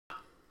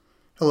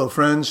Hello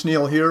friends,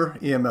 Neil here,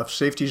 EMF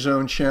Safety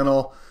Zone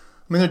channel.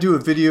 I'm going to do a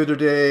video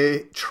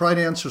today, try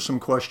to answer some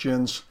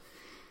questions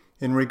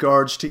in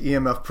regards to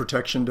EMF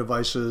protection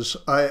devices.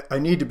 I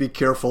need to be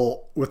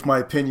careful with my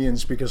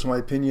opinions because my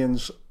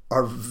opinions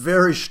are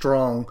very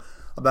strong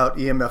about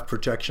EMF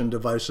protection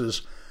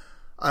devices.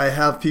 I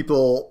have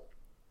people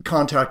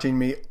contacting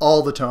me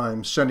all the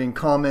time, sending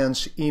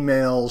comments,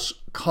 emails,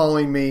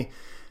 calling me,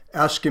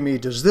 asking me,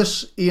 does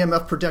this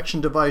EMF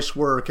protection device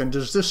work? And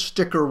does this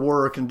sticker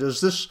work? And does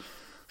this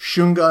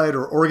Shungite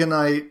or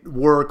Orgonite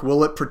work?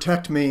 Will it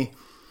protect me?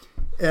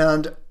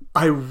 And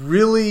I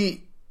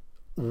really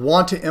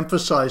want to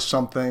emphasize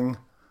something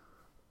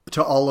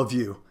to all of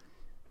you.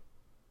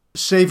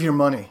 Save your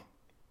money.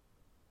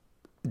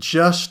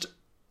 Just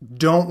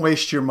don't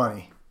waste your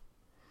money.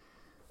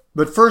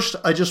 But first,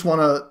 I just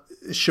want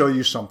to show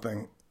you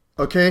something,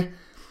 okay?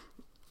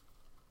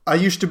 I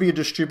used to be a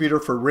distributor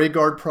for Ray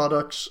Guard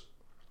products.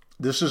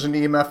 This is an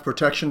EMF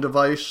protection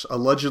device,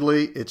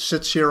 allegedly. It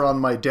sits here on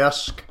my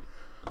desk.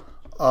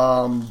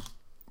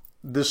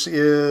 This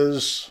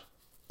is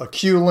a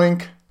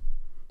Q-Link.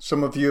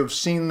 Some of you have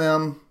seen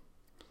them.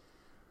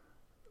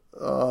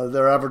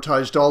 They're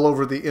advertised all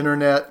over the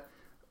internet.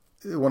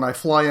 When I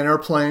fly in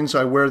airplanes,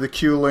 I wear the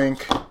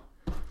Q-Link.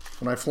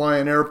 When I fly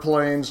in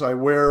airplanes, I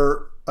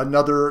wear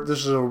another.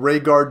 This is a Ray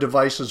Guard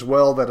device as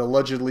well that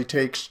allegedly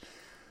takes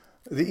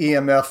the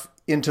EMF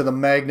into the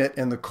magnet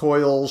and the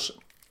coils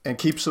and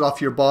keeps it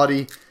off your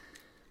body.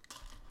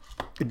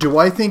 Do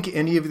I think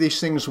any of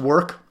these things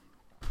work?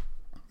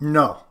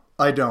 No,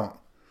 I don't.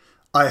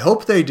 I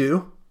hope they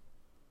do,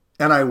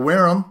 and I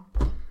wear them.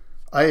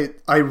 I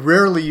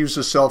rarely use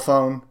a cell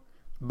phone,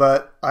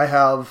 but I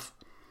have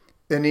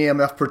an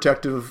EMF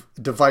protective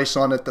device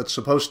on it that's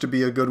supposed to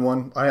be a good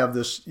one. I have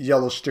this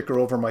yellow sticker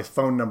over my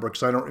phone number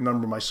because I don't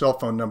remember my cell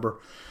phone number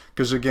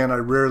because, again, I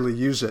rarely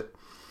use it.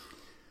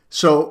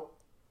 So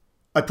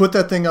I put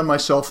that thing on my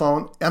cell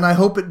phone, and I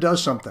hope it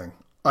does something.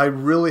 I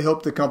really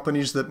hope the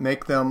companies that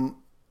make them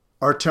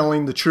are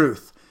telling the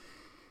truth.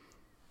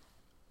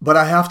 But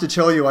I have to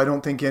tell you, I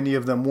don't think any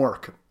of them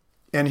work.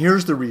 And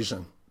here's the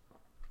reason.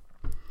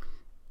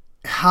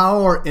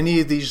 How are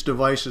any of these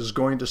devices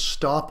going to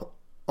stop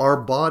our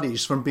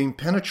bodies from being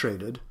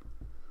penetrated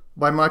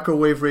by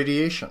microwave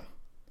radiation?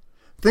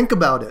 Think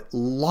about it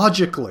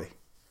logically.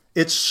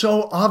 It's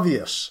so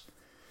obvious.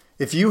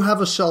 If you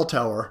have a cell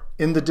tower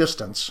in the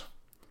distance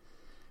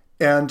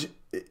and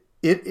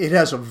it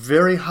has a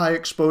very high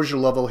exposure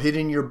level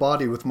hitting your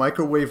body with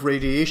microwave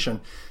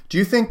radiation, do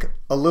you think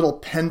a little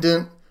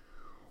pendant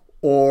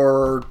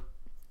or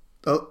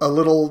a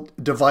little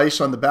device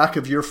on the back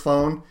of your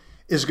phone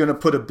is going to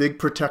put a big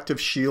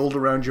protective shield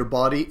around your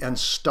body and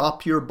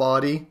stop your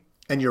body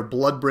and your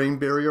blood-brain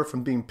barrier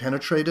from being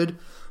penetrated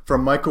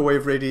from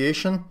microwave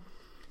radiation?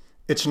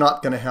 It's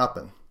not going to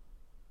happen.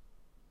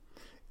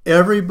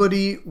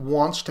 Everybody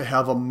wants to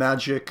have a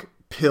magic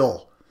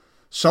pill,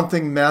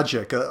 something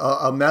magic,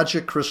 a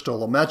magic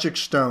crystal, a magic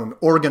stone,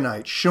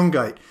 Orgonite,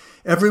 Shungite.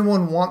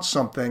 Everyone wants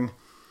something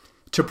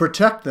to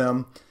protect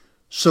them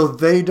so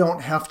they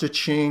don't have to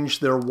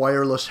change their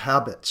wireless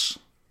habits.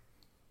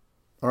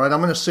 All right, I'm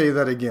going to say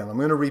that again. I'm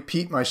going to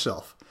repeat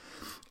myself.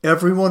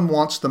 Everyone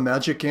wants the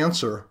magic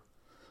answer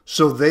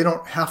so they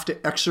don't have to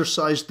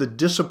exercise the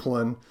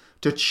discipline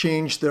to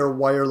change their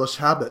wireless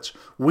habits.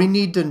 We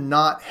need to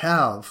not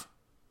have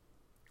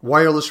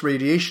wireless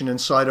radiation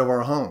inside of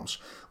our homes.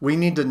 We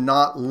need to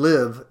not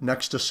live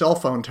next to cell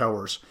phone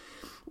towers.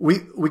 We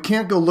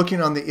can't go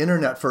looking on the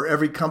internet for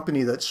every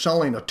company that's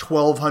selling a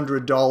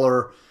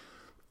 $1,200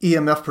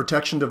 EMF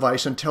protection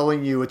device and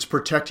telling you it's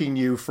protecting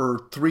you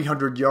for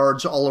 300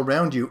 yards all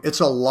around you. It's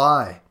a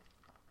lie.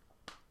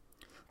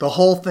 The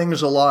whole thing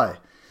is a lie.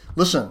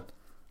 Listen,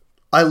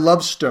 I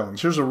love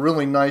stones. Here's a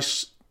really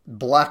nice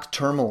black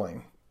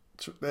tourmaline.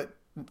 It's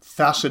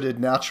faceted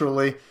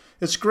naturally.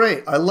 It's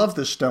great. I love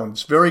this stone.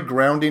 It's very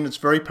grounding. It's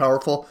very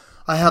powerful.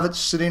 I have it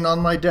sitting on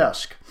my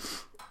desk.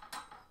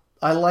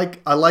 I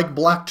like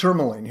black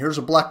tourmaline. Here's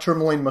a black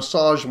tourmaline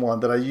massage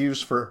wand that I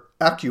use for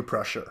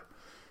acupressure,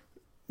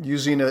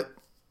 using it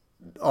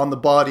on the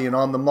body and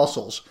on the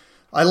muscles.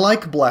 I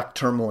like black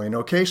tourmaline,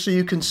 okay? So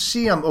you can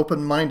see I'm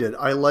open-minded.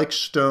 I like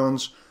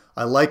stones.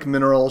 I like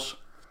minerals.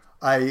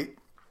 I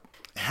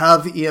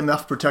have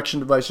EMF protection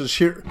devices.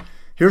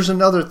 Here's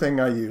another thing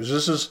I use.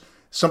 This is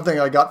something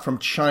I got from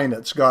China.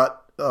 It's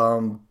got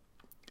an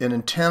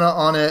antenna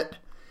on it,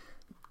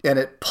 and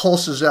it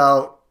pulses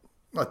out.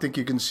 I think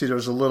you can see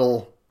there's a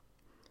little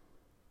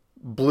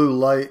blue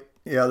light.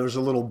 Yeah, there's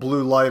a little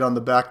blue light on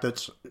the back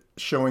that's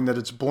showing that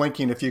it's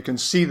blinking, if you can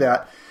see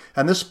that.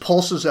 And this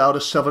pulses out a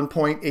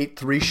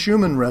 7.83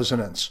 Schumann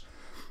resonance.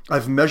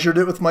 I've measured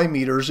it with my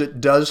meters.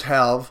 It does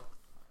have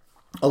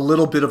a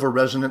little bit of a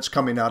resonance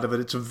coming out of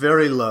it. It's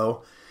very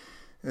low.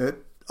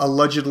 It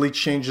allegedly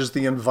changes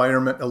the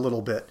environment a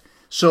little bit.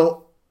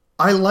 So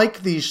I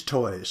like these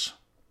toys,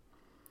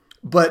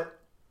 but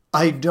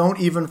I don't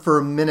even for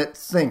a minute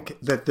think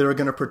that they're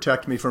going to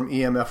protect me from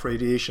EMF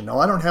radiation. Now,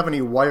 I don't have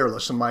any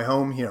wireless in my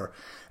home here.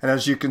 And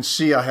as you can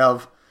see, I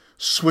have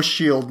Swiss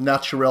Shield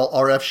Naturel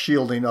RF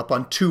shielding up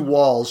on 2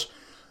 walls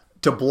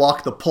to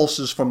block the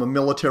pulses from a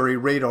military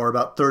radar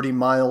about 30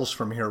 miles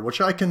from here,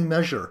 which I can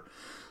measure.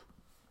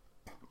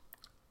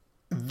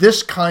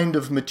 This kind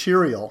of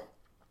material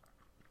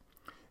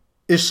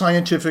is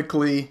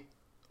scientifically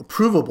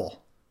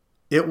provable.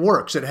 It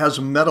works. It has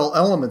metal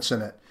elements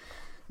in it.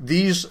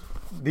 These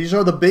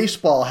are the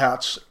baseball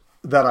hats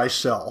that I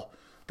sell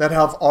that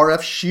have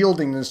RF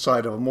shielding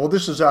inside of them. Well,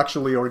 this is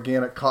actually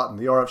organic cotton.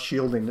 The RF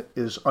shielding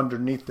is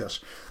underneath this.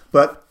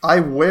 But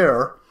I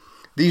wear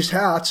these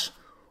hats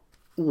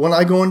when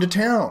I go into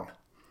town.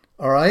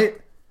 All right?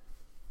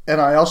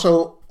 And I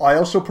also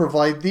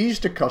provide these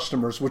to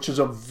customers, which is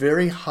a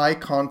very high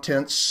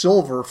content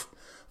silver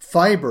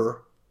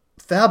fiber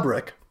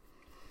fabric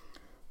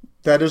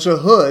that is a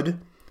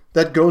hood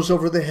that goes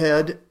over the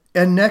head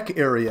and neck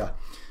area.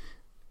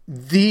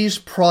 These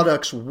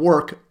products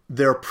work.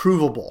 They're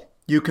provable.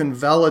 You can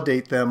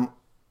validate them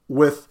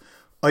with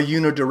a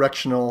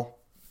unidirectional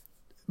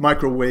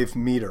microwave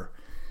meter.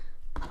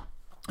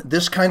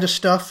 This kind of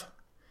stuff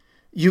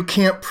you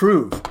can't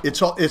prove.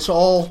 It's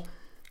all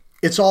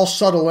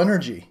subtle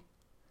energy.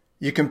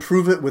 You can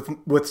prove it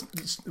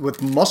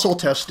with muscle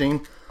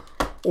testing,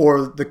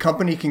 or the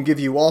company can give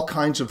you all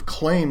kinds of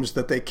claims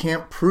that they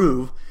can't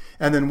prove,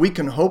 and then we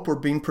can hope we're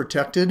being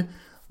protected.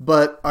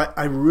 But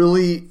I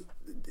really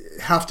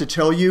have to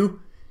tell you,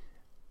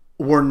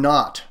 we're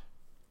not.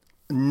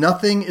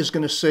 Nothing is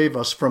going to save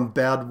us from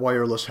bad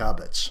wireless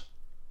habits.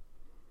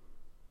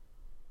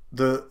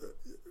 The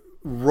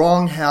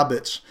wrong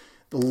habits,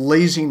 the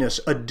laziness,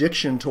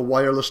 addiction to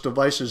wireless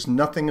devices,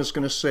 nothing is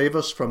going to save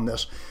us from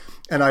this.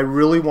 And I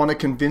really want to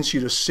convince you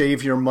to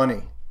save your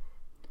money,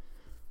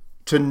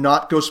 to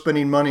not go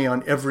spending money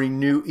on every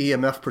new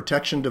EMF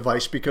protection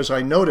device, because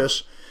I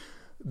notice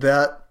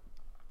that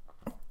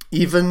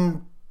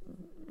even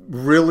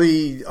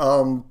really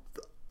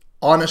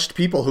honest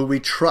people who we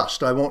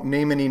trust, I won't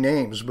name any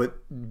names, but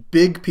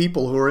big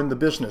people who are in the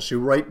business, who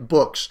write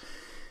books,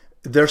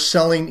 they're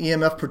selling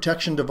EMF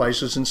protection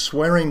devices and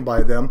swearing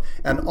by them,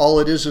 and all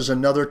it is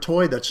another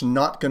toy that's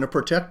not going to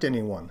protect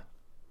anyone.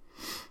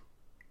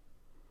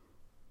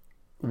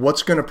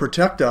 What's going to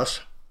protect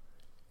us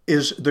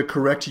is the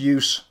correct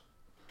use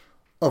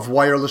of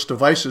wireless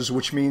devices,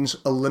 which means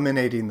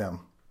eliminating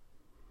them.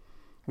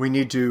 We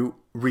need to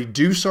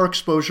reduce our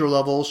exposure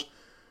levels.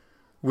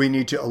 We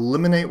need to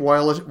eliminate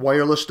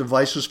wireless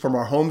devices from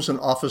our homes and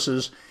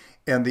offices.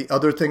 And the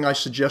other thing I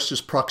suggest is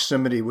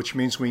proximity, which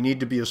means we need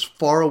to be as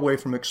far away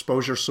from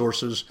exposure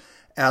sources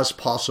as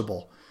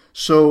possible.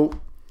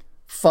 So,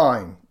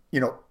 fine,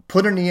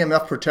 put an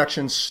EMF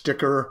protection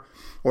sticker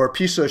or a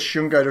piece of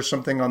Shungite or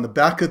something on the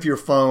back of your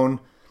phone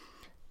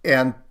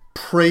and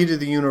pray to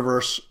the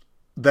universe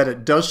that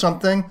it does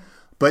something,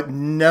 but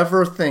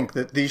never think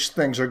that these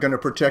things are going to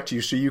protect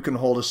you so you can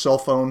hold a cell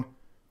phone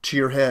to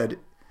your head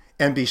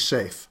and be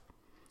safe.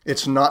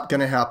 It's not going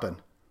to happen.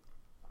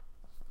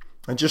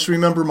 And just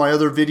remember my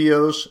other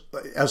videos,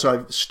 as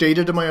I've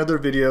stated in my other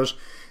videos,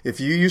 if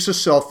you use a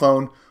cell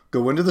phone,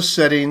 go into the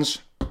settings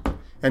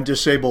and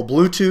disable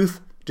Bluetooth,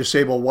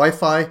 disable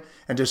Wi-Fi,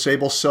 and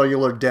disable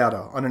cellular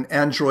data. On an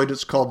Android,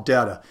 it's called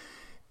data.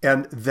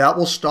 And that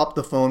will stop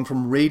the phone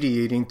from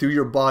radiating through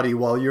your body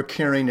while you're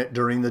carrying it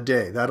during the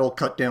day. That'll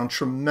cut down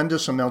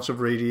tremendous amounts of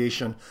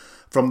radiation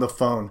from the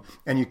phone.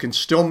 And you can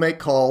still make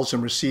calls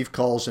and receive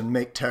calls and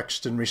make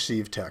text and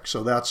receive text.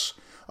 So that's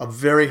a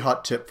very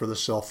hot tip for the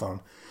cell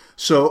phone.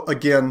 So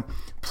again,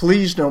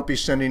 please don't be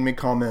sending me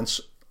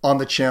comments on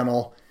the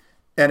channel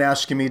and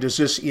asking me, does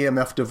this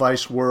EMF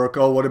device work?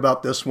 Oh, what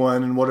about this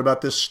one? And what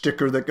about this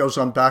sticker that goes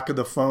on back of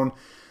the phone?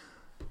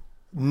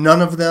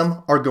 None of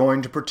them are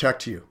going to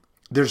protect you.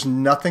 There's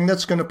nothing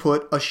that's going to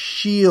put a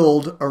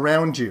shield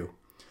around you.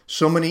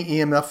 So many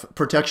EMF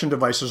protection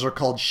devices are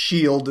called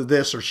shield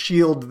this or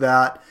shield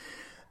that.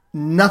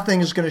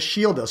 Nothing is going to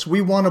shield us. We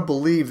want to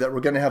believe that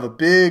we're going to have a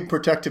big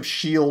protective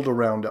shield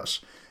around us.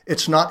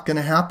 It's not going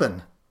to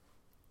happen.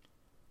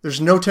 There's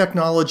no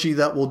technology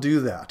that will do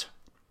that.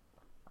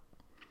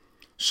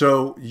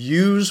 So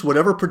use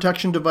whatever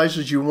protection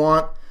devices you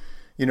want.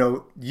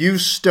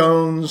 Use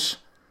stones.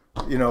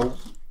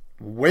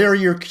 Wear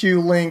your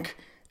Q-Link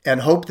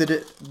and hope that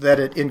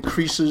it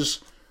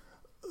increases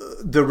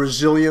the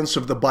resilience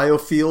of the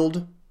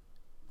biofield.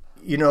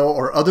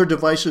 Or other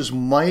devices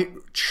might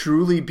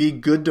truly be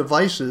good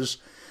devices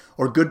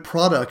or good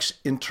products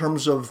in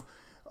terms of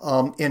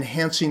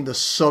enhancing the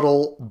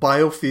subtle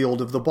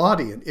biofield of the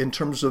body, in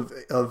terms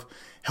of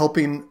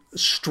helping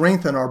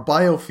strengthen our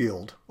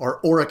biofield, our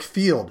auric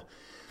field.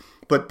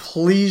 But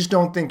please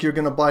don't think you're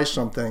going to buy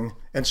something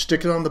and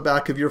stick it on the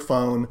back of your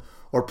phone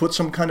or put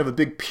some kind of a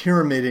big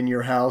pyramid in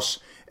your house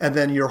and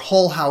then your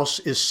whole house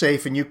is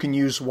safe and you can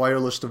use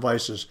wireless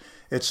devices.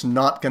 It's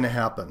not going to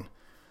happen.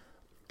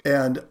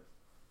 And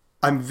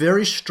I'm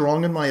very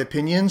strong in my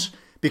opinions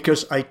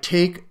because I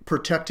take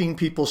protecting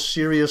people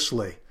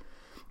seriously.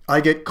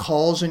 I get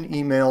calls and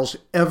emails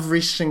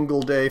every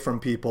single day from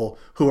people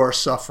who are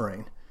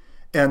suffering.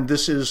 And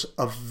this is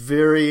a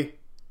very,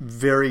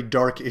 very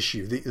dark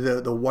issue.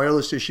 The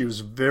wireless issue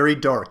is very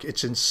dark.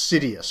 It's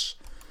insidious.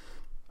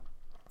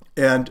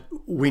 And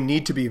we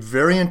need to be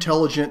very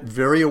intelligent,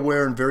 very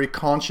aware, and very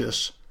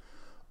conscious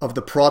of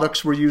the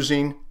products we're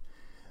using,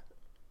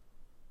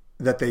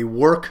 that they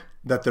work,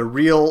 that they're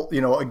real,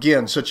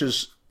 again, such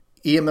as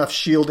EMF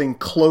shielding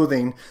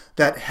clothing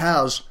that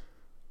has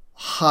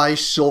high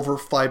silver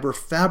fiber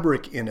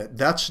fabric in it.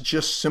 That's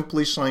just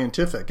simply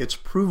scientific. It's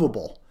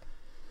provable.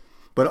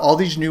 But all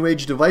these new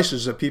age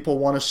devices that people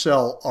want to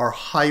sell are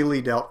highly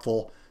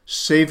doubtful.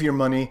 Save your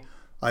money.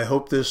 I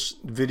hope this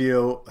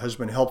video has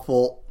been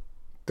helpful.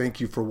 Thank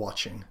you for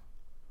watching.